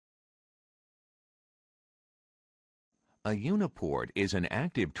A Yunaport is an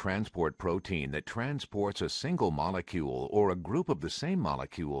active transport protein that transports a single molecule or a group of the same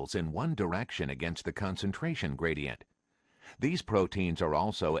molecules in one direction against the concentration gradient. These proteins are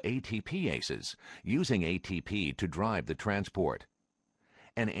also ATPases, using ATP to drive the transport.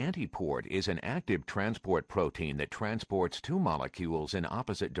 An antiport is an active transport protein that transports two molecules in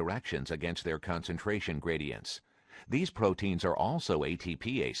opposite directions against their concentration gradients. These proteins are also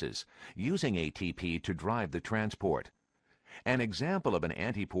ATPases, using ATP to drive the transport. An example of an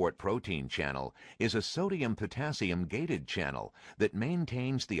antiport protein channel is a sodium-potassium gated channel that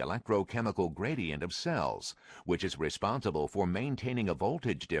maintains the electrochemical gradient of cells, which is responsible for maintaining a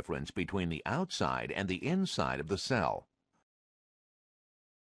voltage difference between the outside and the inside of the cell.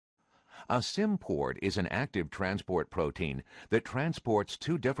 A symport is an active transport protein that transports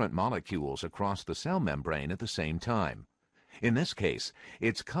two different molecules across the cell membrane at the same time. In this case,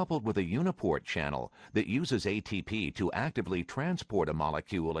 it's coupled with a Yunaport channel that uses ATP to actively transport a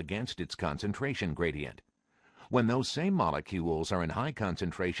molecule against its concentration gradient. When those same molecules are in high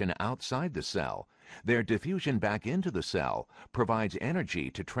concentration outside the cell, their diffusion back into the cell provides energy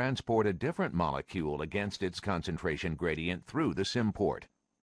to transport a different molecule against its concentration gradient through the symport.